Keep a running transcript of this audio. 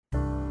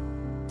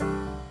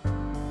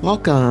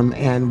Welcome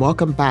and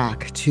welcome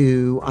back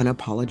to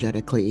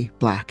Unapologetically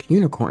Black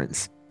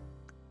Unicorns.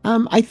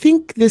 I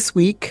think this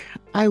week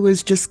I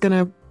was just going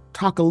to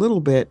talk a little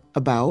bit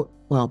about,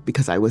 well,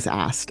 because I was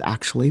asked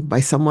actually by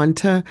someone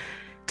to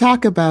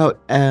talk about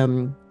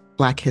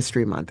Black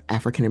History Month,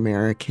 African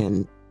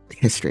American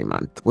History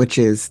Month, which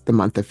is the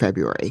month of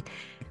February.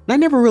 And I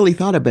never really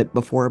thought of it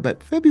before,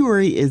 but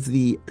February is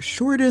the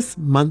shortest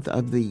month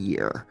of the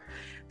year.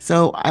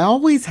 So I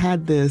always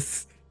had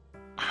this,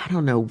 I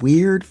don't know,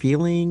 weird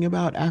feeling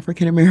about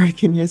African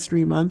American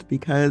History Month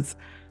because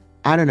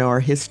I don't know, our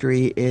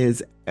history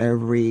is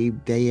every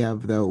day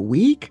of the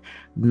week,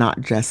 not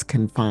just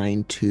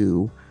confined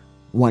to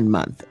 1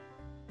 month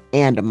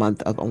and a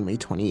month of only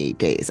 28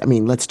 days. I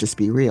mean, let's just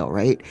be real,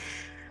 right?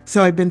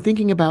 So I've been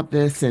thinking about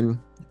this and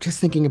just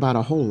thinking about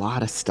a whole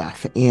lot of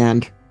stuff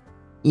and,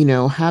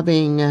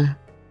 having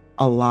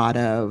a lot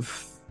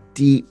of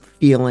deep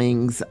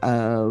feelings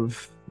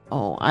of,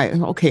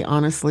 okay,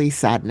 honestly,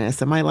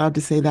 sadness. Am I allowed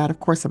to say that? Of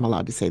course I'm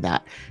allowed to say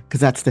that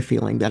because that's the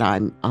feeling that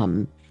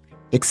I'm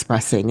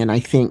expressing. And I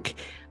think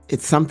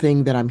it's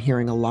something that I'm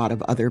hearing a lot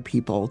of other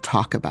people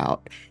talk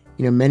about.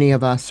 Many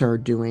of us are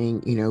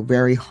doing,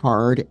 very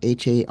hard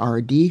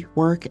HARD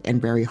work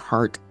and very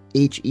hard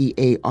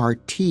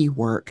HEART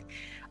work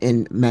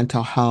in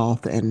mental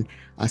health and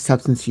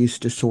substance use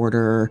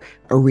disorder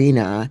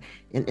arena.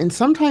 And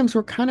sometimes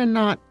we're kind of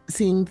not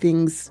seeing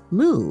things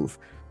move.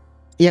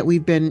 Yet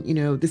we've been,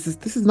 this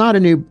is not a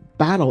new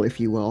battle, if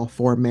you will,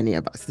 for many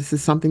of us. This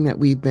is something that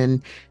we've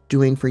been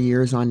doing for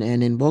years on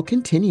end and will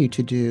continue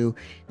to do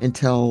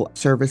until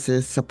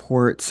services,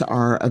 supports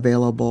are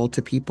available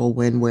to people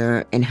when,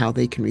 where, and how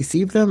they can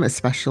receive them,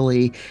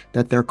 especially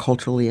that they're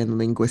culturally and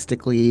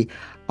linguistically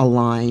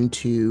aligned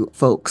to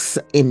folks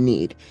in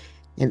need.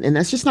 And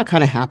that's just not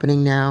kind of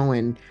happening now.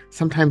 And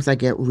sometimes I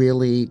get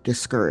really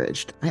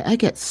discouraged. I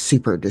get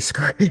super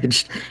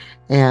discouraged.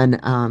 And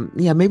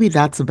yeah, maybe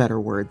that's a better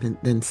word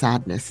than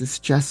sadness. It's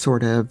just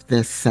sort of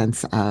this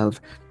sense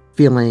of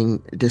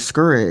feeling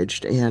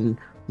discouraged and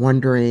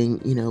wondering,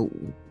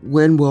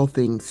 when will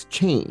things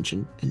change?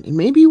 And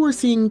maybe we're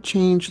seeing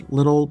change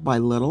little by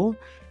little.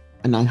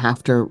 And I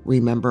have to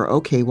remember,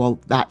 okay, well,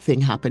 that thing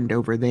happened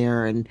over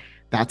there, and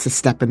that's a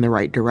step in the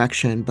right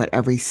direction. But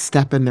every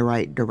step in the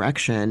right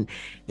direction,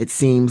 it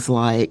seems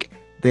like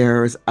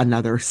there's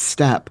another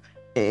step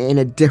in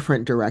a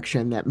different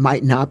direction that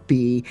might not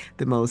be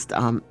the most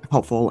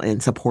helpful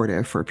and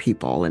supportive for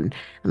people. And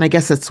I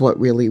guess that's what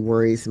really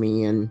worries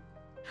me. And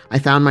I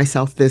found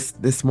myself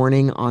this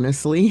morning,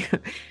 honestly,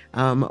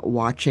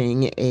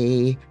 watching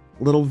a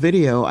little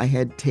video I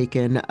had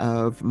taken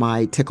of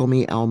my Tickle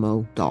Me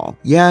Elmo doll.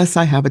 Yes,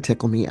 I have a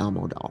Tickle Me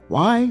Elmo doll.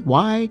 Why?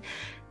 Why?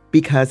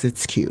 Because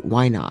it's cute.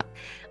 Why not?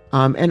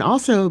 And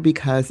also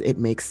because it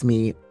makes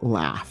me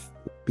laugh.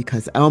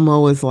 Because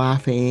Elmo is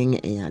laughing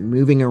and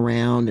moving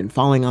around and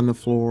falling on the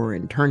floor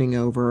and turning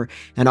over,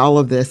 and all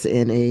of this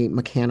in a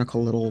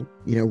mechanical little,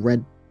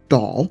 red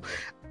doll.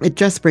 It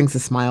just brings a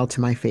smile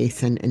to my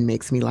face and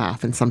makes me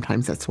laugh. And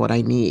sometimes that's what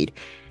I need.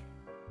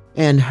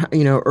 And,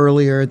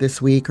 earlier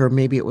this week, or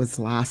maybe it was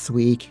last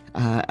week,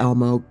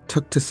 Elmo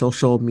took to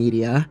social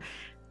media,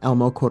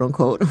 Elmo, quote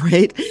unquote,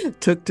 right?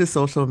 Took to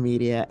social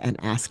media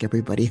and asked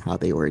everybody how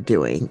they were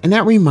doing. And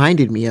that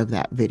reminded me of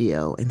that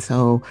video. And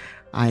so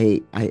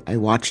I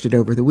watched it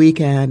over the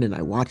weekend and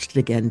I watched it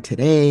again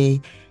today.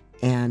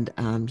 And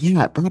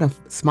yeah, it brought a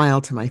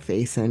smile to my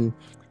face and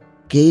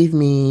gave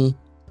me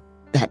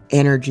that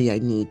energy I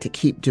need to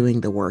keep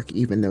doing the work,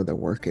 even though the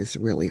work is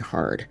really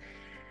hard.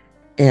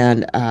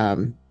 And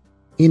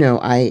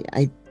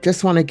I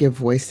just want to give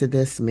voice to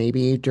this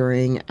maybe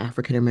during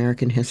African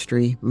American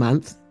History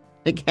Month.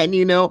 Again,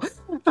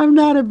 I'm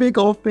not a big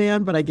old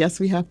fan, but I guess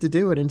we have to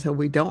do it until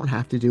we don't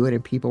have to do it.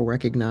 And people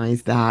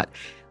recognize that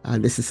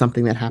this is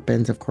something that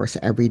happens, of course,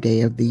 every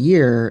day of the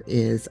year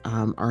is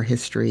our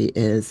history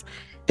is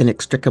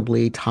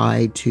inextricably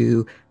tied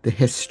to the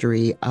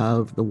history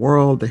of the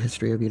world, the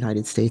history of the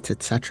United States,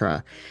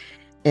 etc.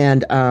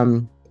 And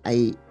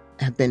I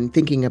have been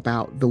thinking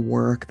about the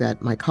work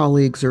that my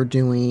colleagues are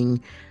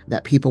doing,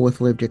 that people with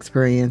lived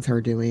experience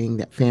are doing,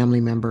 that family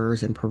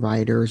members and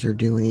providers are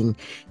doing,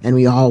 and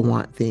we all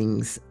want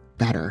things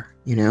better.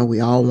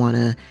 We all want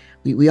to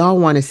we all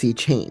want to see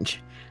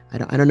change. I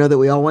don't know that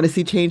we all want to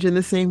see change in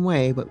the same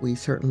way, but we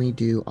certainly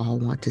do all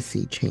want to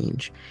see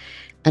change.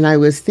 And I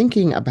was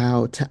thinking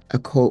about a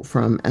quote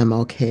from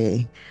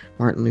MLK,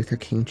 Martin Luther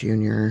King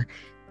Jr.,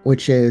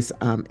 which is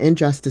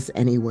injustice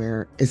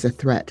anywhere is a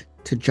threat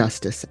to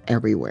justice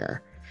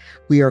everywhere.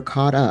 We are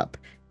caught up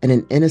in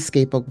an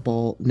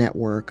inescapable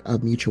network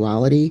of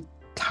mutuality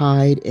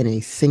tied in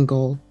a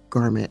single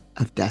garment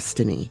of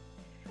destiny.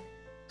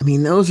 I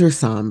mean, those are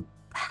some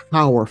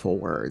powerful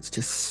words,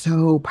 just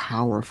so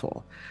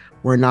powerful.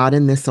 We're not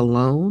in this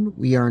alone.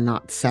 We are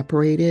not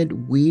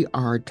separated. We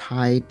are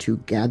tied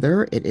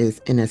together. It is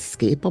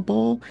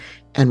inescapable.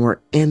 And we're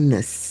in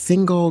this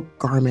single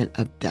garment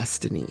of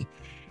destiny.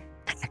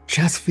 And I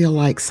just feel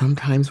like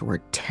sometimes we're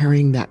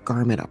tearing that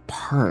garment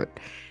apart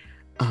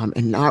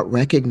and not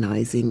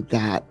recognizing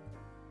that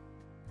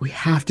we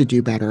have to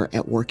do better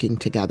at working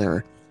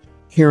together,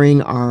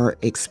 hearing our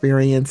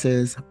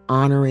experiences,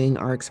 honoring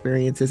our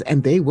experiences,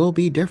 and they will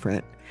be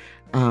different.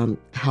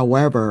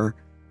 However,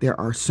 there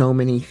are so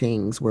many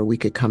things where we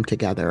could come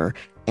together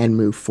and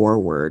move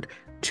forward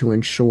to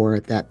ensure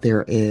that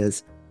there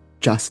is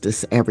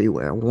justice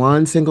everywhere.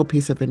 One single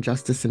piece of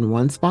injustice in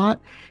one spot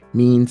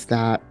means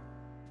that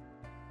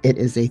it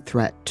is a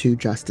threat to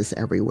justice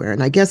everywhere.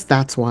 And I guess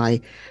that's why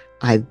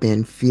I've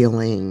been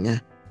feeling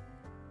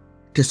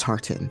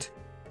disheartened.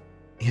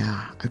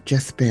 Yeah, I've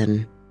just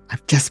been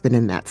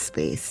in that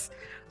space.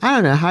 I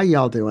don't know how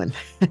y'all doing.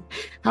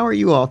 How are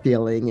you all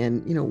feeling?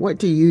 And what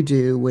do you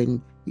do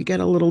when you get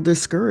a little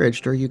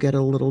discouraged or you get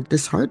a little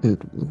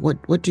disheartened?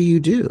 What do you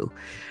do?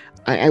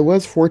 I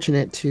was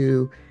fortunate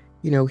to,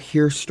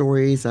 hear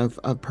stories of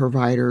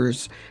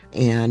providers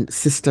and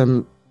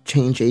system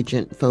change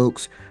agent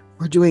folks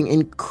who are doing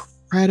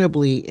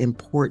incredibly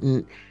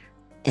important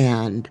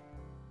and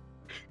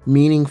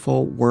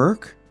meaningful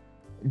work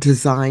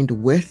designed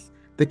with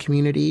the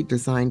community,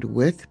 designed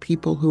with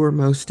people who are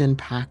most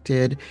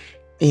impacted.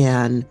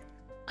 And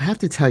I have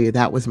to tell you,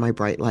 that was my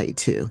bright light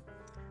too.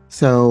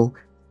 So,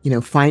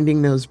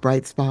 finding those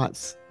bright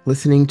spots,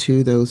 listening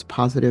to those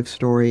positive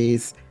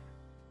stories,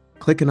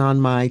 clicking on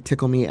my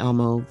Tickle Me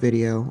Elmo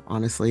video,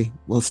 honestly,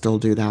 we'll still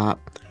do that,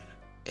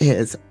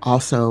 is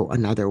also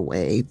another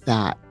way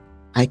that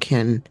I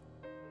can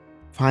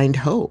find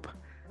hope,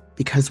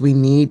 because we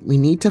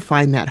need to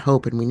find that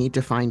hope, and we need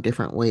to find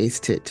different ways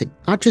to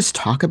not just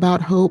talk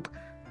about hope,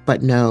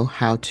 but know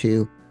how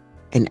to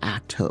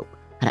enact hope,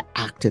 how to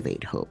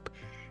activate hope.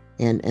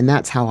 And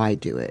that's how I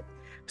do it.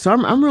 So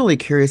I'm really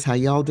curious how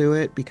y'all do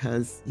it,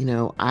 because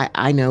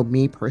I know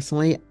me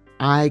personally,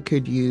 I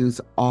could use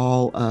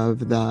all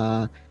of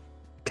the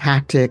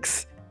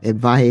tactics,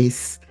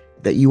 advice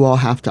that you all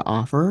have to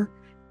offer,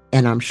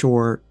 and I'm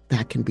sure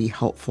that can be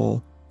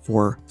helpful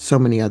for so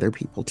many other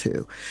people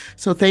too.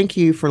 So thank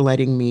you for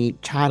letting me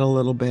chat a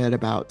little bit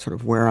about sort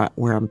of where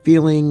I'm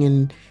feeling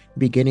in the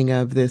beginning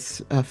of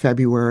this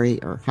February,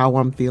 or how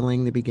I'm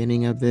feeling the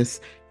beginning of this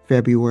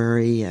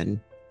February. And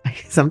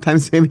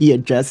sometimes maybe you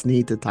just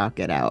need to talk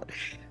it out.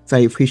 So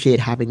I appreciate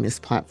having this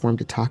platform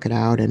to talk it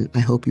out, and I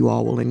hope you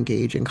all will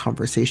engage in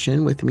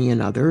conversation with me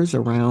and others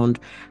around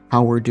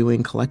how we're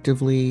doing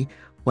collectively,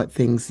 what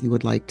things you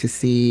would like to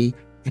see,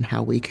 and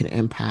how we can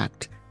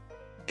impact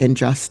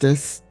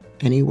injustice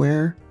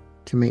anywhere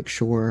to make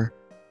sure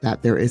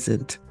that there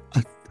isn't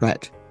a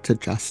threat to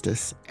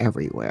justice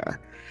everywhere.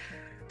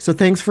 So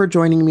thanks for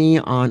joining me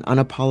on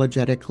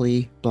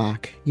Unapologetically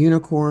Black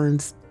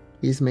Unicorns.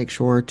 Please make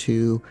sure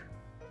to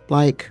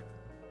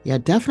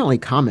definitely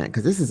comment,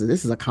 because this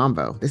is a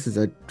combo. This is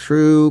a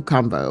true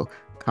combo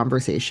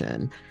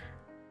conversation.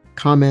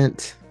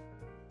 Comment,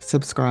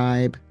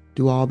 subscribe,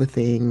 do all the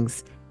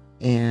things,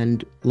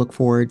 and look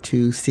forward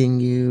to seeing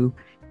you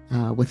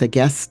with a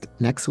guest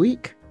next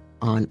week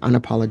on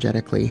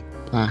Unapologetically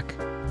Black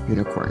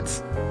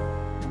Unicorns.